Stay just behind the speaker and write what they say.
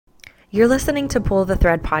You're listening to Pull the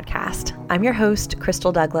Thread podcast. I'm your host,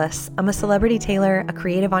 Crystal Douglas. I'm a celebrity tailor, a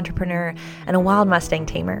creative entrepreneur, and a wild Mustang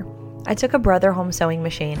tamer. I took a Brother home sewing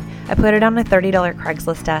machine, I put it on a $30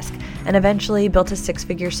 Craigslist desk, and eventually built a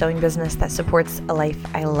six-figure sewing business that supports a life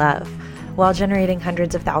I love, while generating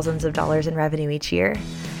hundreds of thousands of dollars in revenue each year.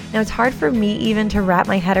 Now, it's hard for me even to wrap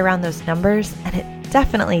my head around those numbers, and it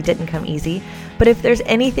definitely didn't come easy, but if there's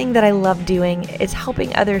anything that I love doing, it's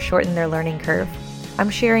helping others shorten their learning curve. I'm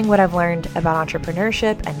sharing what I've learned about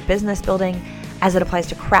entrepreneurship and business building as it applies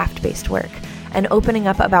to craft-based work, and opening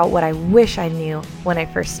up about what I wish I knew when I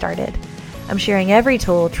first started. I'm sharing every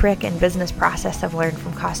tool, trick, and business process I've learned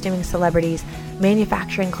from costuming celebrities,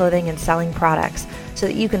 manufacturing clothing, and selling products so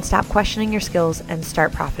that you can stop questioning your skills and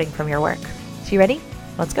start profiting from your work. So you ready?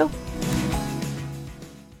 Let's go.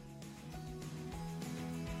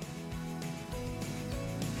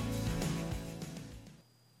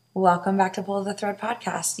 Welcome back to Pull the Thread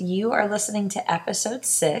podcast. You are listening to episode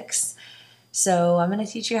 6. So I'm going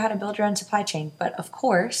to teach you how to build your own supply chain. But of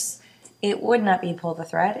course, it would not be Pull the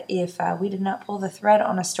Thread if we did not pull the thread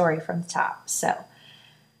on a story from the top. So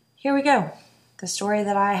here we go. The story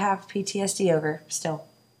that I have PTSD over still.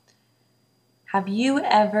 Have you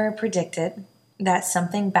ever predicted that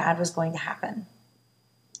something bad was going to happen?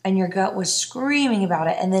 And your gut was screaming about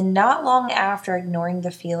it. And then not long after ignoring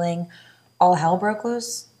the feeling, all hell broke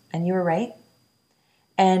loose and you were right?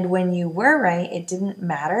 And when you were right, it didn't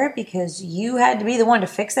matter because you had to be the one to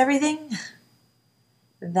fix everything.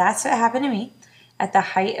 That's what happened to me at the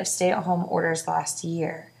height of stay-at-home orders last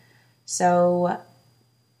year. So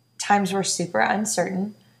times were super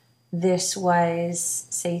uncertain. This was,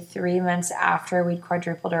 say, 3 months after we'd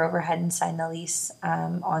quadrupled our overhead and signed the lease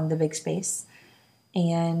on the big space.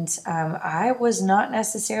 And I was not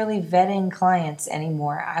necessarily vetting clients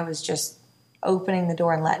anymore. I was just opening the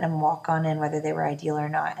door and letting them walk on in, whether they were ideal or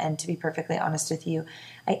not. And to be perfectly honest with you,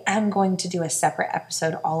 I am going to do a separate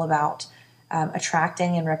episode all about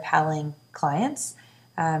attracting and repelling clients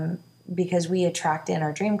because we attract in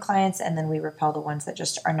our dream clients and then we repel the ones that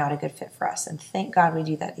just are not a good fit for us. And thank God we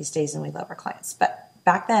do that these days and we love our clients. But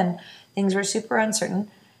back then, things were super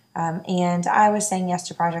uncertain. And I was saying yes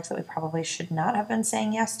to projects that we probably should not have been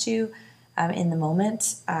saying yes to in the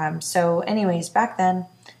moment. So anyways, back then,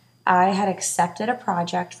 I had accepted a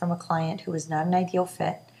project from a client who was not an ideal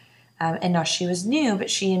fit. And now she was new,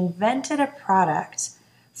 but she invented a product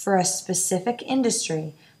for a specific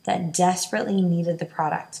industry that desperately needed the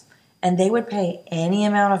product. And they would pay any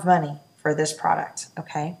amount of money for this product,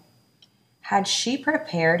 okay? Had she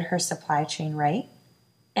prepared her supply chain right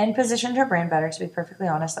and positioned her brand better, to be perfectly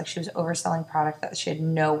honest, like she was overselling product that she had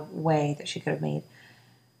no way that she could have made,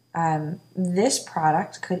 this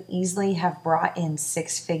product could easily have brought in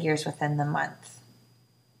 6 figures within the month.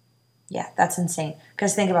 Yeah, that's insane.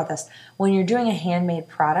 Because think about this. When you're doing a handmade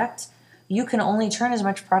product, you can only turn as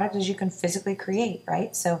much product as you can physically create,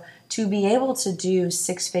 right? So to be able to do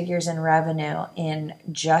 6 figures in revenue in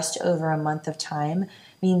just over a month of time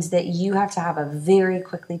means that you have to have a very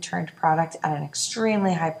quickly turned product at an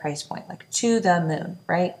extremely high price point, like to the moon,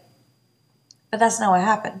 right? But that's not what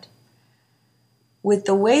happened. With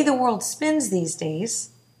the way the world spins these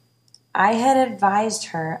days, I had advised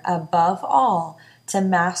her above all to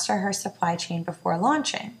master her supply chain before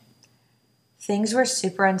launching. Things were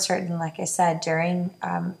super uncertain, like I said, during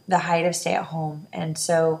the height of stay-at-home. And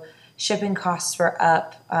so shipping costs were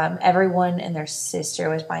up. Everyone and their sister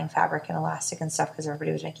was buying fabric and elastic and stuff because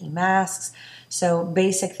everybody was making masks. So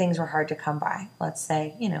basic things were hard to come by. Let's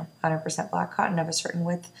say, 100% black cotton of a certain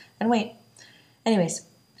width and weight. Anyways,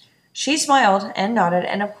 she smiled and nodded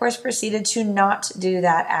and, of course, proceeded to not do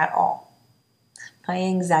that at all. My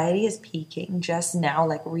anxiety is peaking just now,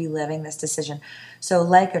 like reliving this decision. So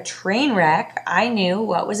like a train wreck, I knew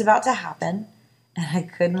what was about to happen, and I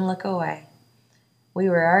couldn't look away. We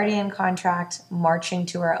were already in contract, marching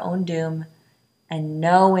to our own doom, and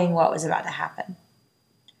knowing what was about to happen.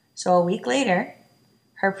 So a week later,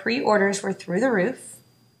 her pre-orders were through the roof,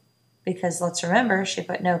 because let's remember, she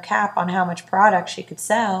put no cap on how much product she could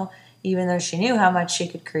sell, even though she knew how much she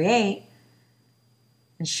could create.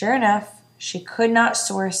 And sure enough, she could not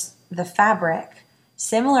source the fabric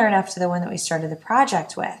similar enough to the one that we started the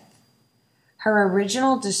project with. Her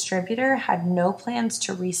original distributor had no plans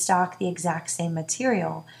to restock the exact same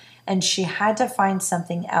material, and she had to find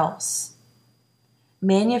something else.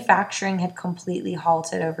 Manufacturing had completely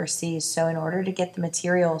halted overseas, so in order to get the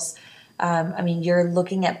materials, you're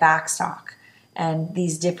looking at backstock, and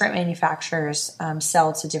these different manufacturers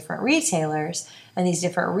sell to different retailers, and these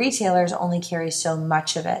different retailers only carry so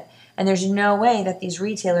much of it. And there's no way that these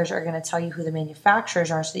retailers are going to tell you who the manufacturers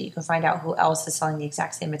are so that you can find out who else is selling the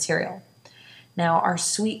exact same material. Now, our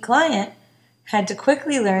sweet client had to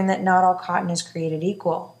quickly learn that not all cotton is created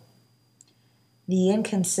equal. The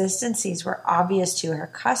inconsistencies were obvious to her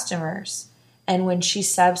customers, and when she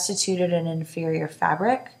substituted an inferior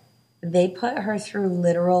fabric, they put her through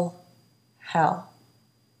literal hell.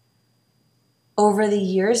 Over the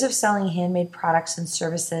years of selling handmade products and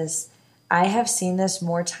services, I have seen this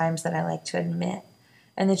more times than I like to admit.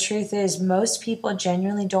 And the truth is, most people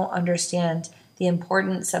genuinely don't understand the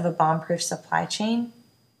importance of a bomb-proof supply chain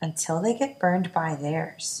until they get burned by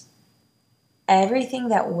theirs. Everything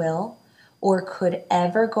that will or could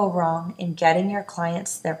ever go wrong in getting your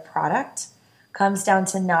clients their product comes down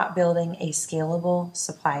to not building a scalable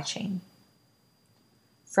supply chain.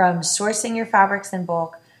 From sourcing your fabrics in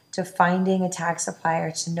bulk, to finding a tag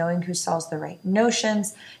supplier, to knowing who sells the right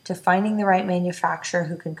notions, to finding the right manufacturer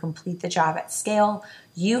who can complete the job at scale,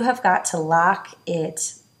 you have got to lock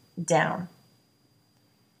it down.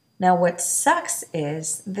 Now, what sucks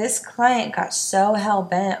is this client got so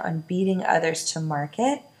hell-bent on beating others to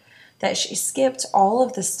market that she skipped all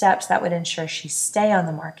of the steps that would ensure she stay on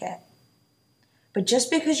the market. But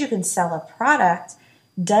just because you can sell a product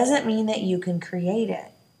doesn't mean that you can create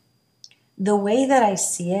it. The way that I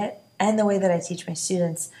see it, and the way that I teach my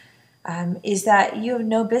students, is that you have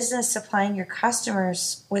no business supplying your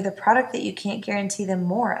customers with a product that you can't guarantee them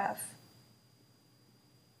more of.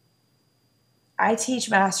 I teach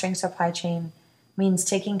mastering supply chain means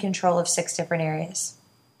taking control of 6 different areas.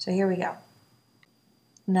 So here we go.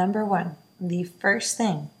 Number 1, the first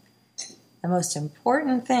thing, the most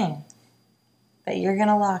important thing that you're going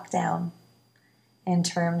to lock down in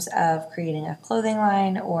terms of creating a clothing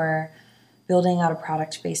line or building out a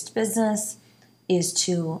product-based business is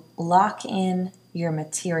to lock in your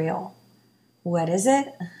material. What is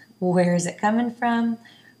it? Where is it coming from?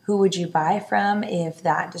 Who would you buy from if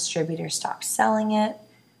that distributor stops selling it?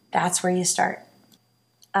 That's where you start.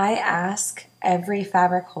 I ask every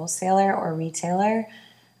fabric wholesaler or retailer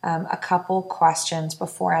a couple questions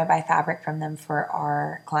before I buy fabric from them for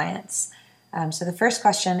our clients. So the first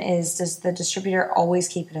question is, does the distributor always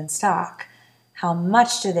keep it in stock? How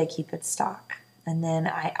much do they keep it stock? And then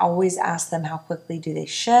I always ask them, how quickly do they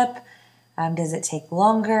ship? Does it take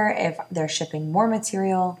longer if they're shipping more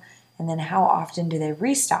material? And then how often do they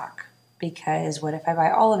restock? Because what if I buy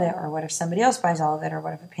all of it? Or what if somebody else buys all of it? Or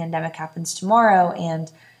what if a pandemic happens tomorrow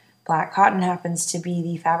and black cotton happens to be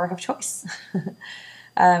the fabric of choice?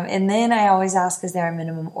 And then I always ask, is there a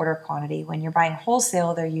minimum order quantity? When you're buying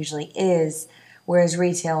wholesale, there usually is, whereas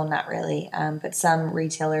retail, not really. But some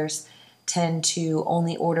retailers tend to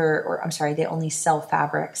only they only sell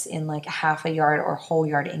fabrics in like a half a yard or whole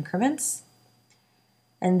yard increments.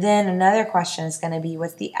 And then another question is going to be,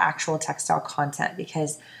 what's the actual textile content?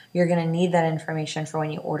 Because you're going to need that information for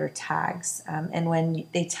when you order tags. And when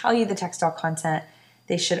they tell you the textile content,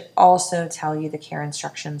 they should also tell you the care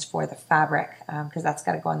instructions for the fabric, because that's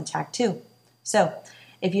got to go on the tag too. So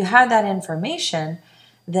if you have that information,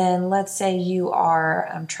 then let's say you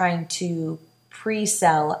are trying to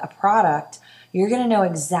pre-sell a product, you're going to know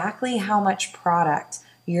exactly how much product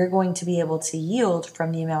you're going to be able to yield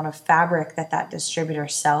from the amount of fabric that distributor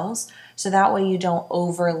sells. So that way you don't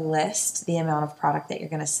overlist the amount of product that you're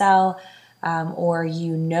going to sell, or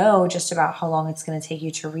you know just about how long it's going to take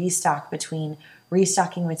you to restock between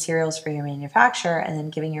restocking materials for your manufacturer and then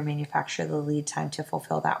giving your manufacturer the lead time to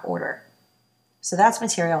fulfill that order. So that's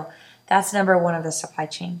material. That's number 1 of the supply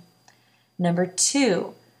chain. Number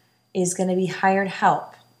 2 is going to be hired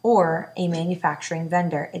help or a manufacturing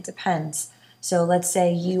vendor. It depends. So let's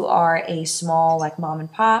say you are a small like mom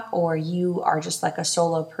and pop, or you are just like a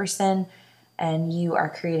solo person and you are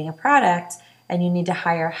creating a product and you need to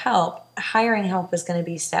hire help. Hiring help is going to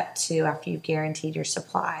be step 2 after you've guaranteed your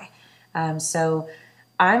supply. So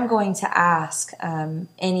I'm going to ask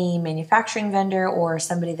any manufacturing vendor or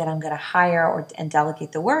somebody that I'm going to hire and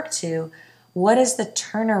delegate the work to, what is the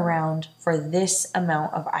turnaround for this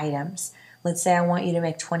amount of items? Let's say I want you to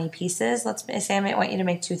make 20 pieces. Let's say I might want you to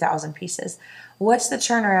make 2,000 pieces. What's the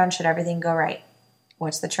turnaround should everything go right?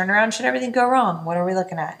 What's the turnaround should everything go wrong? What are we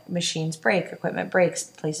looking at? Machines break, equipment breaks,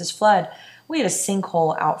 places flood. We had a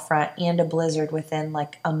sinkhole out front and a blizzard within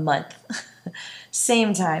like a month.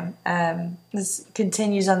 Same time. This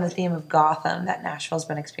continues on the theme of Gotham that Nashville's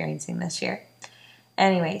been experiencing this year.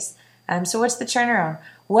 Anyways, so what's the turnaround?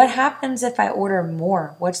 What happens if I order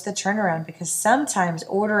more? What's the turnaround? Because sometimes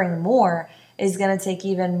ordering more is going to take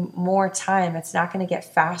even more time. It's not going to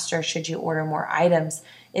get faster should you order more items.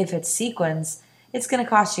 If it's sequence, it's going to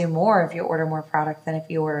cost you more if you order more product than if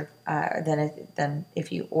you order than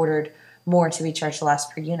if you ordered more to be charged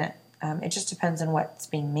less per unit. It just depends on what's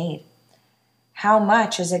being made. How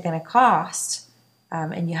much is it going to cost?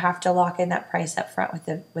 And you have to lock in that price up front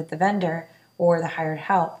with the vendor or the hired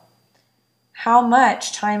help. How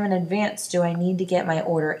much time in advance do I need to get my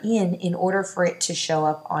order in order for it to show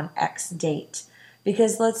up on X date?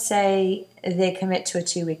 Because let's say they commit to a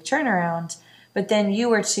 2-week turnaround, but then you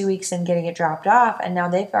were 2 weeks in getting it dropped off, and now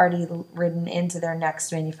they've already ridden into their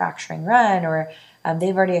next manufacturing run, or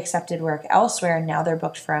they've already accepted work elsewhere, and now they're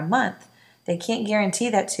booked for a month. They can't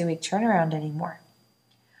guarantee that 2-week turnaround anymore.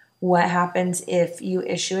 What happens if you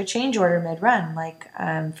issue a change order mid-run? Like,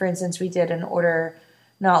 for instance, we did an order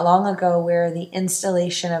not long ago where the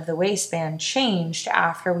installation of the waistband changed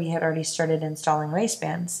after we had already started installing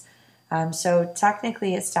waistbands. So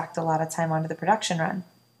technically it stacked a lot of time onto the production run.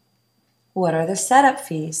 What are the setup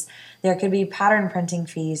fees? There could be pattern printing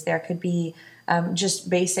fees. There could be just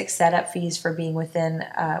basic setup fees for being within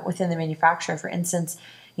the manufacturer. For instance,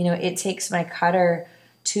 it takes my cutter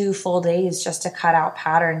 2 full days just to cut out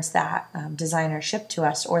patterns that designers ship to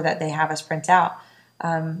us or that they have us print out.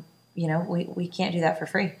 We can't do that for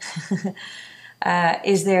free.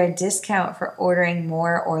 Is there a discount for ordering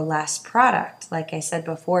more or less product? Like I said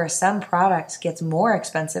before, some product gets more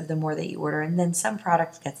expensive the more that you order, and then some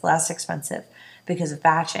product gets less expensive because of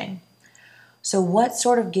batching. So what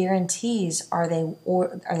sort of guarantees are they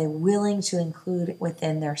willing to include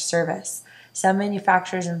within their service? Some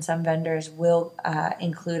manufacturers and some vendors will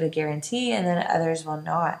include a guarantee, and then others will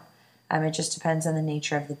not. It just depends on the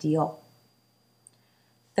nature of the deal.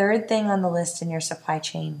 Third thing on the list in your supply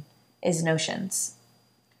chain is notions.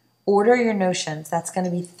 Order your notions. That's going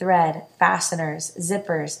to be thread, fasteners,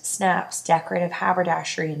 zippers, snaps, decorative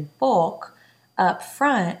haberdashery in bulk up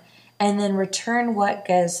front, and then return what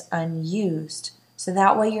goes unused. So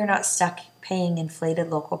that way you're not stuck paying inflated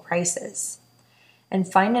local prices. And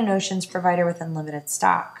find a notions provider with unlimited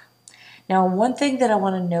stock. Now, one thing that I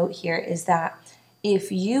want to note here is that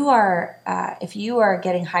if you are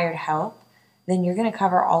getting hired help, then you're going to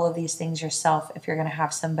cover all of these things yourself if you're going to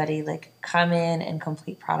have somebody like come in and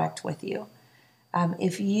complete product with you.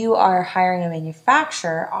 If you are hiring a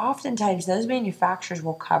manufacturer, oftentimes those manufacturers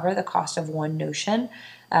will cover the cost of one notion,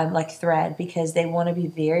 like thread, because they want to be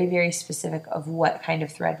very, very specific of what kind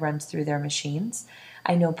of thread runs through their machines.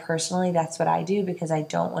 I know personally that's what I do because I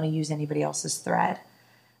don't want to use anybody else's thread.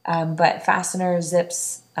 But fasteners,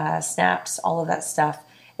 zips, snaps, all of that stuff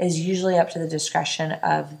is usually up to the discretion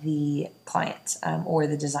of the client or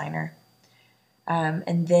the designer.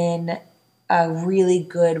 And then a really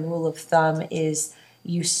good rule of thumb is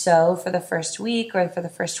you sew for the first week or for the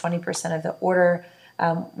first 20% of the order,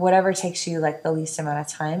 whatever takes you like the least amount of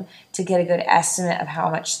time to get a good estimate of how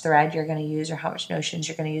much thread you're going to use or how much notions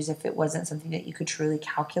you're going to use if it wasn't something that you could truly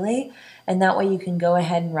calculate. And that way you can go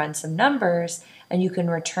ahead and run some numbers and you can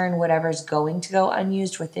return whatever's going to go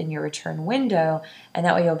unused within your return window. And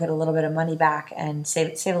that way you'll get a little bit of money back and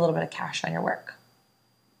save a little bit of cash on your work.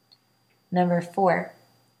 Number 4,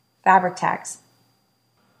 fabric tags.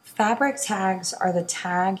 Fabric tags are the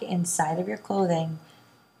tag inside of your clothing,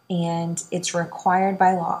 and it's required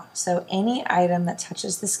by law. So any item that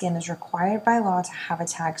touches the skin is required by law to have a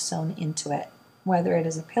tag sewn into it, whether it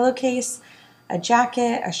is a pillowcase, a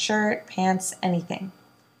jacket, a shirt, pants, anything.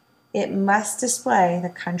 It must display the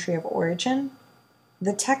country of origin,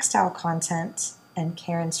 the textile content, and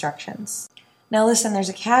care instructions. Now listen, there's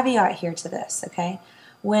a caveat here to this, okay?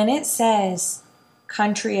 When it says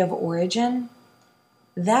country of origin,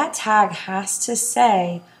 that tag has to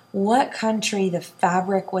say what country the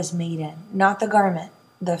fabric was made in, not the garment,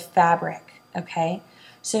 the fabric, okay?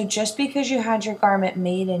 So just because you had your garment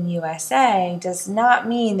made in USA does not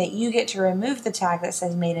mean that you get to remove the tag that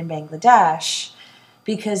says made in Bangladesh,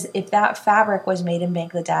 because if that fabric was made in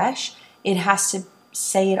Bangladesh, it has to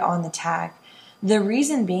say it on the tag. The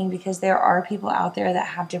reason being because there are people out there that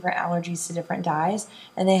have different allergies to different dyes,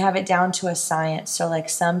 and they have it down to a science. So like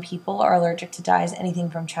some people are allergic to dyes, anything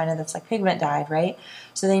from China that's like pigment dyed, right?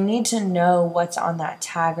 So they need to know what's on that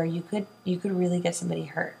tag, or you could really get somebody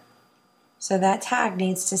hurt. So that tag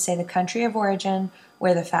needs to say the country of origin,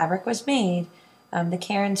 where the fabric was made, the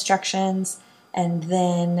care instructions, and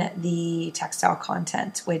then the textile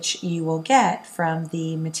content, which you will get from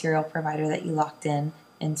the material provider that you locked in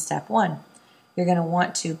step 1. You're going to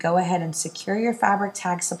want to go ahead and secure your fabric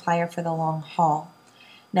tag supplier for the long haul.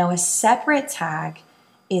 Now, a separate tag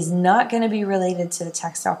is not going to be related to the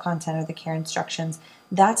textile content or the care instructions.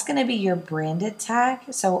 That's going to be your branded tag.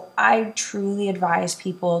 So I truly advise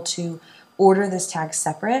people to order this tag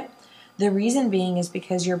separate. The reason being is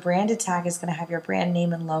because your branded tag is going to have your brand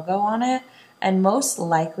name and logo on it, and most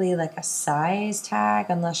likely like a size tag,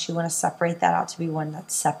 unless you want to separate that out to be one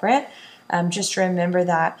that's separate. Just remember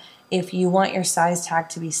that if you want your size tag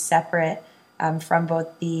to be separate from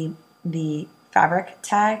both the fabric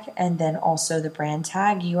tag and then also the brand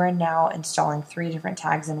tag, you are now installing 3 different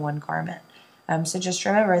tags in one garment. So just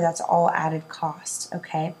remember that's all added cost,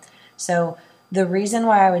 okay? So the reason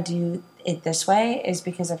why I would do it this way is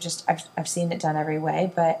because I've seen it done every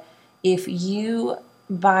way, but if you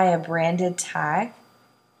buy a branded tag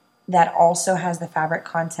that also has the fabric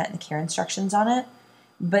content and the care instructions on it,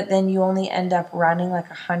 but then you only end up running like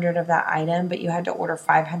 100 of that item, but you had to order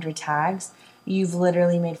 500 tags, you've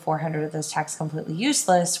literally made 400 of those tags completely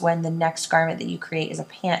useless when the next garment that you create is a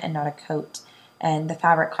pant and not a coat, and the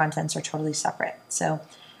fabric contents are totally separate. So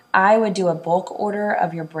I would do a bulk order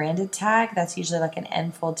of your branded tag. That's usually like an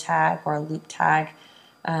end fold tag or a loop tag.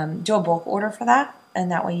 Do a bulk order for that,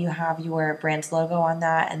 and that way you have your brand's logo on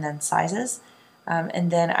that and then sizes.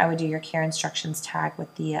 And then I would do your care instructions tag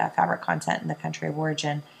with the fabric content and the country of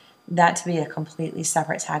origin. That to be a completely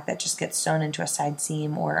separate tag that just gets sewn into a side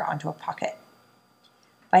seam or onto a pocket.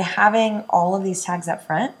 By having all of these tags up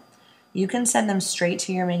front, you can send them straight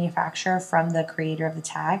to your manufacturer from the creator of the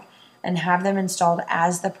tag and have them installed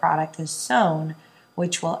as the product is sewn,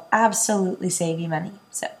 which will absolutely save you money.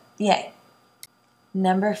 So, yay.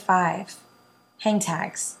 Number 5, hang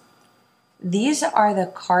tags. These are the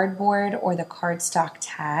cardboard or the cardstock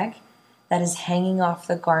tag that is hanging off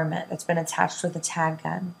the garment that's been attached with a tag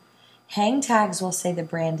gun. Hang tags will say the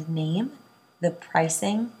brand name, the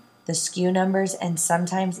pricing, the SKU numbers, and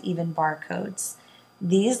sometimes even barcodes.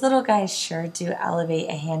 These little guys sure do elevate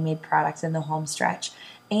a handmade product in the home stretch,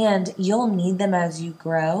 and you'll need them as you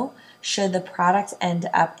grow should the product end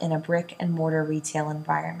up in a brick and mortar retail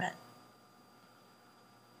environment.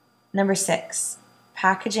 Number 6,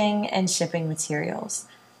 packaging and shipping materials.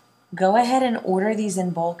 Go ahead and order these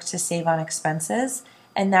in bulk to save on expenses,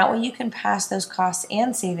 and that way you can pass those costs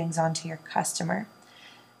and savings on to your customer.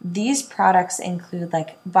 These products include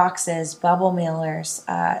like boxes, bubble mailers,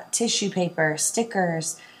 tissue paper,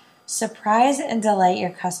 stickers. Surprise and delight your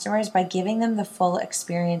customers by giving them the full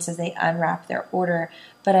experience as they unwrap their order,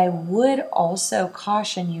 but I would also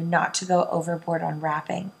caution you not to go overboard on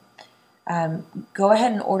wrapping. Go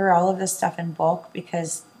ahead and order all of this stuff in bulk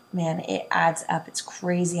because, man, it adds up. It's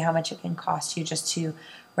crazy how much it can cost you just to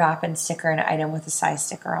wrap and sticker an item with a size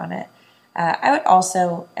sticker on it. I would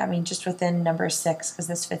also, just within number 6, because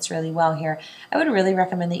this fits really well here, I would really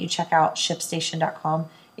recommend that you check out ShipStation.com.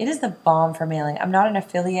 It is the bomb for mailing. I'm not an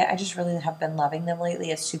affiliate. I just really have been loving them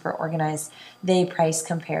lately. It's super organized. They price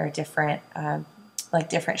compare different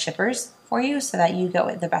shippers for you so that you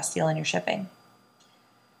get the best deal in your shipping.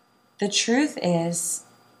 The truth is,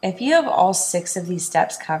 if you have all 6 of these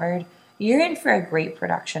steps covered, you're in for a great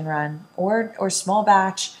production run or small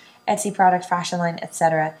batch, Etsy product, fashion line,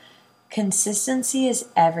 etc. Consistency is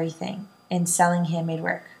everything in selling handmade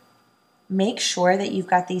work. Make sure that you've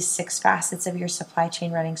got these 6 facets of your supply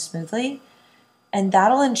chain running smoothly, and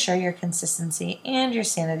that'll ensure your consistency and your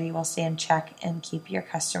sanity will stay in check and keep your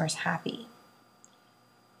customers happy.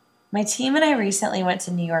 My team and I recently went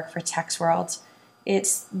to New York for Tex World.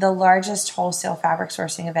 It's the largest wholesale fabric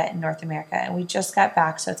sourcing event in North America, and we just got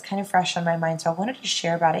back, so it's kind of fresh on my mind. So I wanted to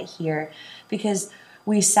share about it here because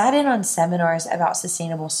we sat in on seminars about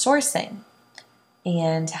sustainable sourcing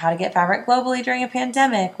and how to get fabric globally during a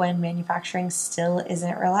pandemic when manufacturing still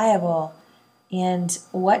isn't reliable, and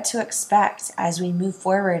what to expect as we move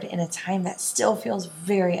forward in a time that still feels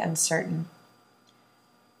very uncertain.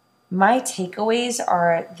 My takeaways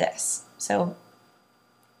are this. So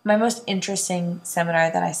my most interesting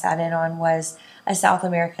seminar that I sat in on was a South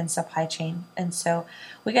American supply chain. And so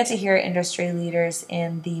we got to hear industry leaders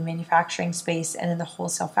in the manufacturing space and in the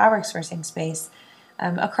wholesale fabric sourcing space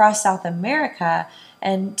across South America,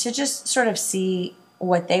 and to just sort of see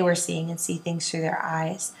what they were seeing and see things through their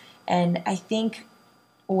eyes. And I think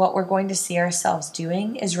what we're going to see ourselves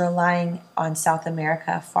doing is relying on South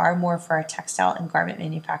America far more for our textile and garment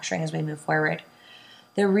manufacturing as we move forward.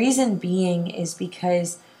 The reason being is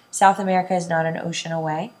because South America is not an ocean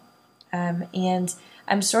away. And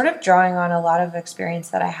I'm sort of drawing on a lot of experience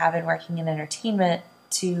that I have in working in entertainment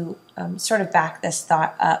to sort of back this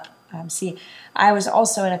thought up. I was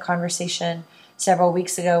also in a conversation several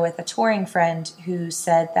weeks ago with a touring friend who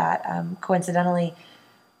said that coincidentally,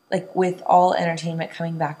 like with all entertainment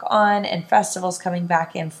coming back on and festivals coming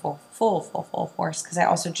back in full force, because I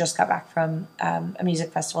also just got back from a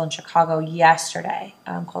music festival in Chicago yesterday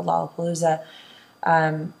called Lollapalooza.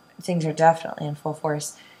 Things are definitely in full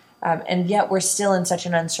force. And yet we're still in such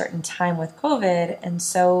an uncertain time with COVID. And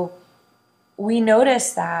so we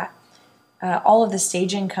noticed that all of the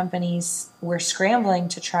staging companies were scrambling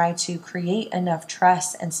to try to create enough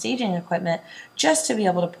truss and staging equipment just to be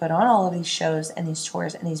able to put on all of these shows and these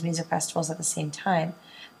tours and these music festivals at the same time.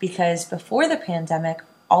 Because before the pandemic,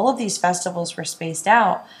 all of these festivals were spaced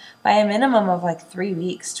out by a minimum of like 3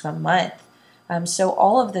 weeks to a month. So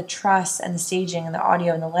all of the truss and the staging and the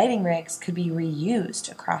audio and the lighting rigs could be reused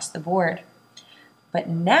across the board. But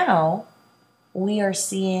now we are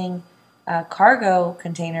seeing cargo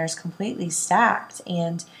containers completely stacked.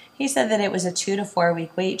 And he said that it was a 2 to 4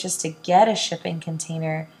 week wait just to get a shipping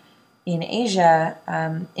container in Asia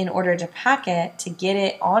in order to pack it, to get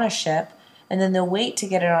it on a ship. And then the wait to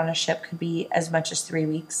get it on a ship could be as much as 3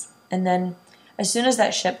 weeks. And then as soon as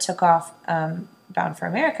that ship took off bound for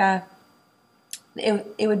America,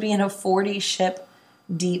 it would be in a 40 ship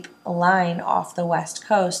deep line off the West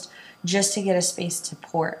Coast just to get a space to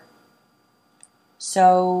port.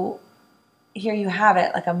 So here you have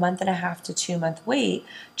it, like a 1.5 to 2 month wait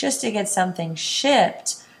just to get something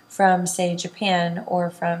shipped from, say, Japan or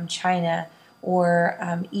from China or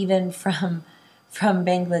even from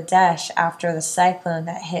Bangladesh after the cyclone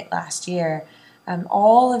that hit last year.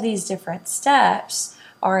 All of these different steps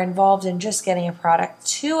are involved in just getting a product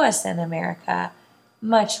to us in America,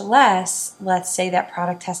 much less, let's say, that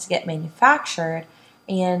product has to get manufactured.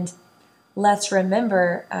 And let's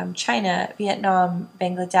remember China, Vietnam,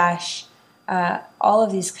 Bangladesh, all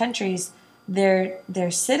of these countries,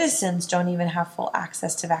 their citizens don't even have full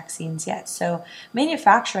access to vaccines yet. So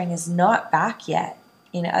manufacturing is not back yet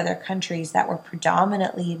in other countries that were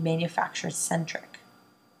predominantly manufacturer-centric.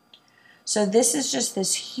 So this is just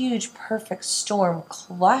this huge perfect storm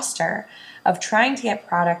cluster of trying to get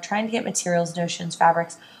product, trying to get materials, notions,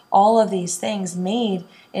 fabrics, all of these things made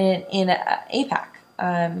in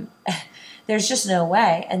APAC. There's just no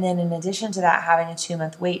way. And then in addition to that, having a 2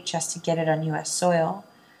 month wait just to get it on U.S. soil.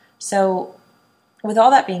 So with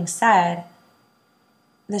all that being said,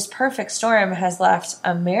 this perfect storm has left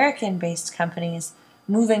American-based companies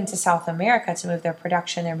moving to South America to move their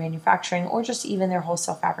production, their manufacturing, or just even their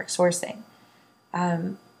wholesale fabric sourcing.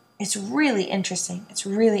 It's really interesting. It's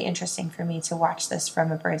really interesting for me to watch this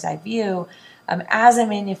from a bird's eye view as a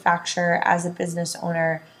manufacturer, as a business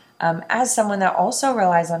owner, as someone that also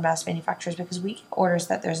relies on mass manufacturers because we get orders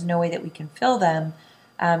that there's no way that we can fill them,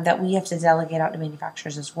 that we have to delegate out to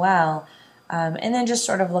manufacturers as well. And then just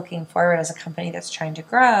sort of looking forward as a company that's trying to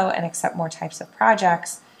grow and accept more types of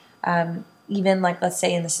projects. Even like, let's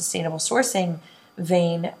say in the sustainable sourcing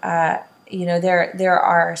vein, there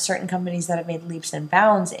are certain companies that have made leaps and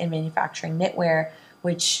bounds in manufacturing knitwear,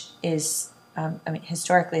 which is,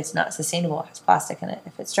 historically it's not sustainable. It has plastic in it.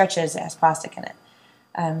 If it stretches, it has plastic in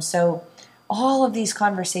it. So all of these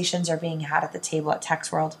conversations are being had at the table at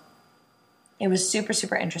Tex World. It was super,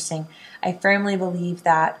 super interesting. I firmly believe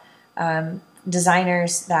that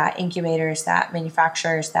designers, that incubators, that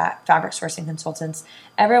manufacturers, that fabric sourcing consultants,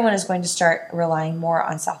 everyone is going to start relying more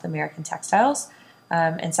on South American textiles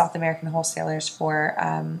and South American wholesalers for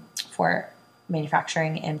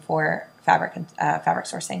manufacturing and for fabric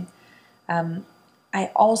sourcing.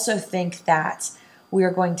 I also think that we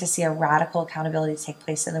are going to see a radical accountability take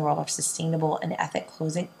place in the world of sustainable and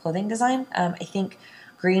ethical clothing design. I think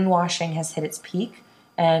greenwashing has hit its peak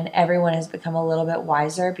and everyone has become a little bit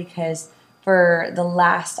wiser because for the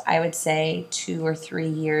last, I would say, 2 or 3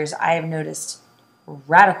 years, I have noticed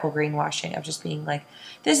radical greenwashing of just being like,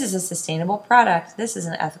 this is a sustainable product, this is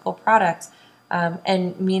an ethical product.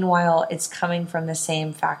 And meanwhile, it's coming from the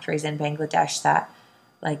same factories in Bangladesh that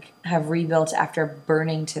have rebuilt after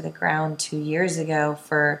burning to the ground 2 years ago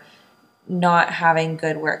for not having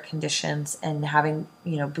good work conditions and having,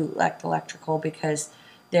 bootlegged electrical because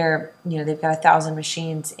they've got 1,000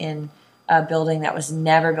 machines in a building that was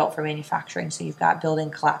never built for manufacturing. So you've got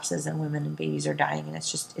building collapses and women and babies are dying, and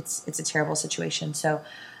it's a terrible situation. So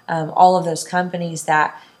all of those companies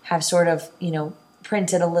that have sort of,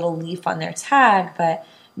 printed a little leaf on their tag, but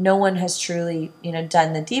no one has truly,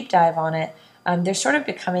 done the deep dive on it. They're sort of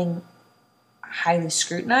becoming highly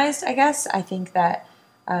scrutinized, I guess. I think that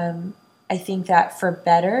for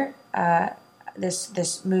better,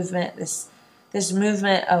 this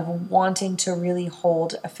movement of wanting to really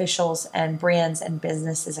hold officials and brands and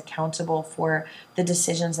businesses accountable for the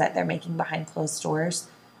decisions that they're making behind closed doors.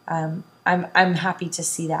 I'm happy to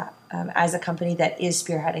see that as a company that is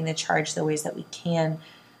spearheading the charge the ways that we can.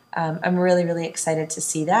 I'm really, really excited to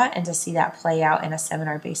see that and to see that play out in a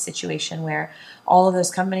seminar-based situation where all of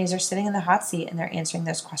those companies are sitting in the hot seat and they're answering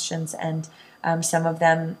those questions, and some of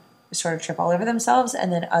them sort of trip all over themselves,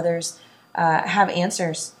 and then others have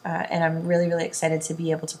answers. And I'm really, really excited to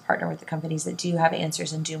be able to partner with the companies that do have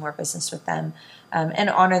answers and do more business with them, and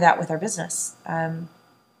honor that with our business.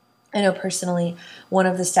 I know personally, one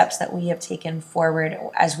of the steps that we have taken forward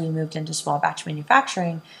as we moved into small batch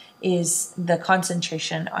manufacturing is the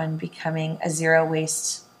concentration on becoming a zero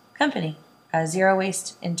waste company, zero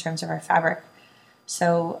waste in terms of our fabric.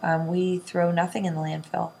 So we throw nothing in the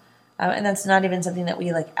landfill. And that's not even something that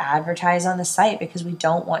we like advertise on the site, because we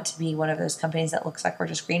don't want to be one of those companies that looks like we're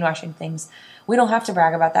just greenwashing things. We don't have to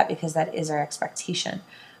brag about that because that is our expectation.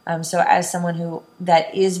 So as someone who,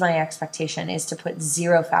 that is my expectation, is to put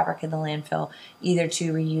zero fabric in the landfill, either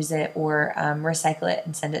to reuse it or recycle it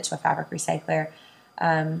and send it to a fabric recycler.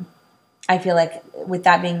 I feel like with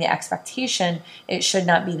that being the expectation, it should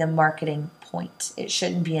not be the marketing point. It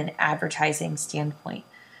shouldn't be an advertising standpoint.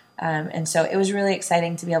 And so it was really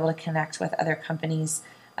exciting to be able to connect with other companies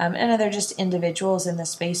and other just individuals in the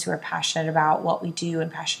space who are passionate about what we do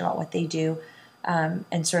and passionate about what they do,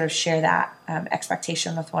 and sort of share that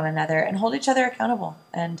expectation with one another and hold each other accountable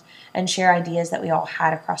and share ideas that we all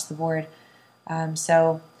had across the board.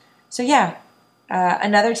 So yeah,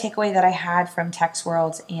 another takeaway that I had from Tex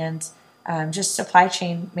World and just supply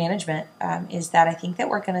chain management is that I think that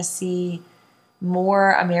we're going to see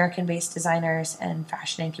more American-based designers and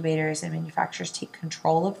fashion incubators and manufacturers take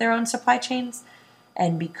control of their own supply chains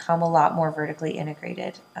and become a lot more vertically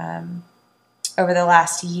integrated. Over the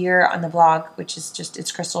last year on the blog, which is just,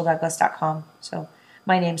 it's crystaldouglas.com. So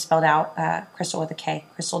my name spelled out, Crystal with a K,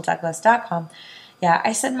 crystaldouglas.com. Yeah,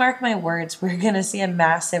 I said, mark my words, we're going to see a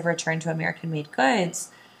massive return to American-made goods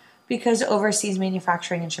because overseas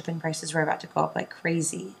manufacturing and shipping prices were about to go up like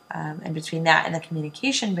crazy. And between that and the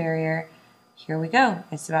communication barrier, here we go.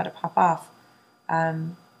 It's about to pop off,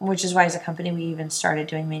 which is why as a company we even started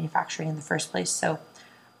doing manufacturing in the first place. So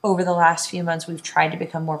over the last few months, we've tried to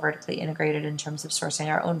become more vertically integrated in terms of sourcing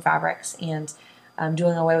our own fabrics and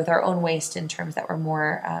doing away with our own waste in terms that were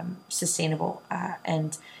more sustainable,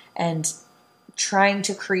 and trying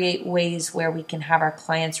to create ways where we can have our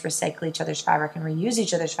clients recycle each other's fabric and reuse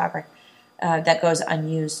each other's fabric that goes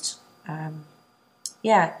unused.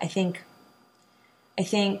 Yeah, I think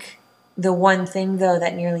the one thing, though,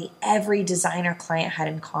 that nearly every designer client had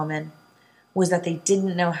in common was that they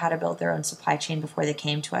didn't know how to build their own supply chain before they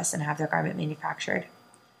came to us and have their garment manufactured.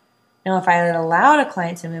 Now, if I had allowed a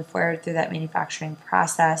client to move forward through that manufacturing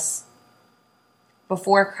process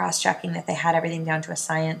before cross-checking that they had everything down to a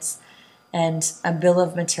science and a bill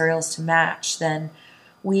of materials to match, then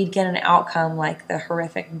we'd get an outcome like the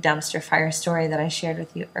horrific dumpster fire story that I shared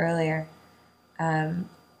with you earlier.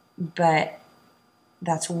 But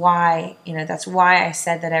that's why I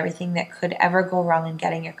said that everything that could ever go wrong in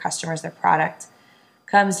getting your customers their product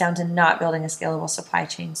comes down to not building a scalable supply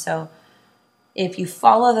chain. So if you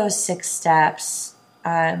follow those 6 steps,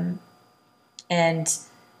 and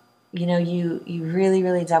you really,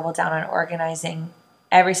 really double down on organizing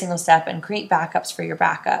every single step and create backups for your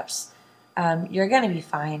backups, you're going to be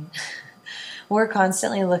fine. We're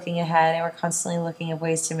constantly looking ahead and we're constantly looking at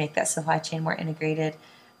ways to make that supply chain more integrated.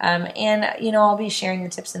 And I'll be sharing the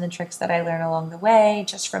tips and the tricks that I learn along the way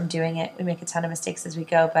just from doing it. We make a ton of mistakes as we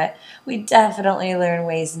go, but we definitely learn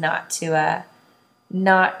ways not to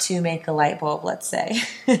make a light bulb, let's say.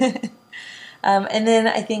 And then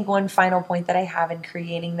I think one final point that I have in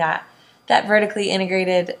creating that vertically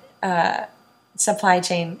integrated supply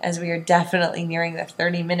chain, as we are definitely nearing the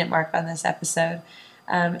 30-minute mark on this episode,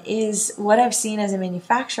 is what I've seen as a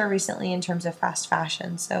manufacturer recently in terms of fast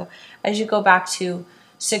fashion. So as you go back to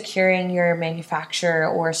securing your manufacturer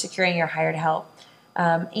or securing your hired help,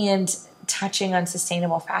 and touching on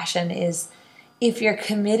sustainable fashion, is if you're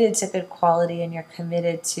committed to good quality and you're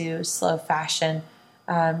committed to slow fashion,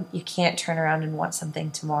 you can't turn around and want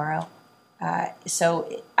something tomorrow.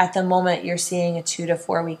 So at the moment, you're seeing a 2 to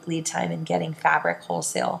 4 week lead time in getting fabric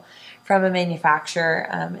wholesale from a manufacturer,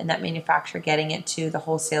 and that manufacturer getting it to the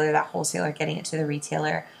wholesaler, that wholesaler getting it to the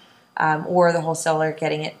retailer, or the wholesaler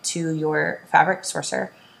getting it to your fabric sourcer.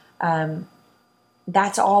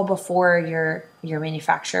 That's all before your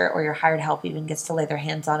manufacturer or your hired help even gets to lay their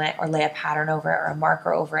hands on it or lay a pattern over it or a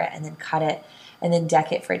marker over it and then cut it and then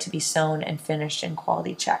deck it for it to be sewn and finished and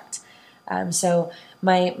quality checked. So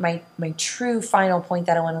my true final point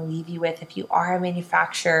that I want to leave you with, if you are a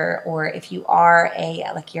manufacturer or if you are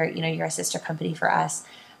you're a sister company for us,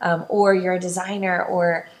 or you're a designer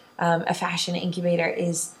or a fashion incubator,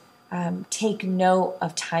 is take note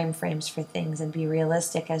of time frames for things and be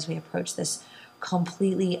realistic as we approach this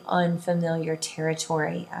completely unfamiliar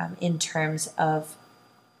territory in terms of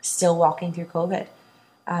still walking through COVID.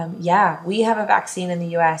 Yeah, we have a vaccine in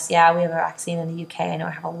the US. Yeah, we have a vaccine in the UK. I know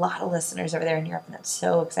I have a lot of listeners over there in Europe, and that's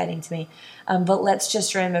so exciting to me. But let's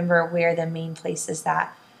just remember where the main places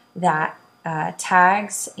that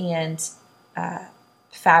tags and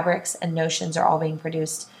fabrics and notions are all being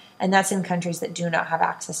produced. And that's in countries that do not have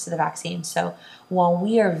access to the vaccine. So while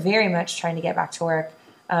we are very much trying to get back to work,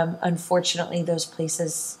 unfortunately, those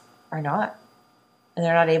places are not. And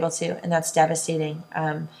they're not able to. And that's devastating.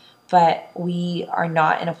 But we are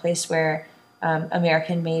not in a place where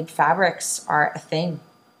American-made fabrics are a thing.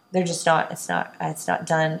 They're just not. It's not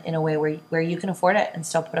done in a way where you can afford it and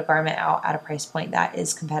still put a garment out at a price point that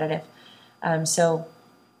is competitive. So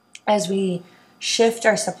as we shift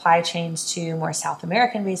our supply chains to more South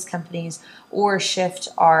American-based companies, or shift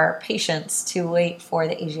our patience to wait for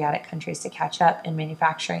the Asiatic countries to catch up in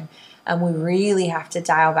manufacturing, we really have to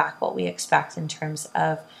dial back what we expect in terms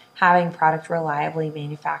of having product reliably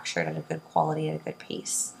manufactured at a good quality at a good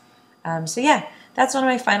pace. So yeah, that's one of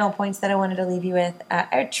my final points that I wanted to leave you with.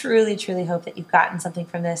 I truly, truly hope that you've gotten something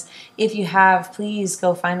from this. If you have, please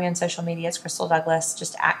go find me on social media. It's Crystal Douglas,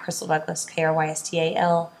 just at Crystal Douglas,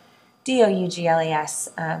 KrystalDouglas,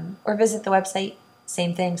 or visit the website,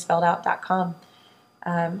 same thing, spelled out.com.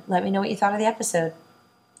 Let me know what you thought of the episode.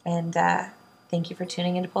 And thank you for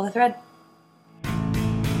tuning in to Pull the Thread.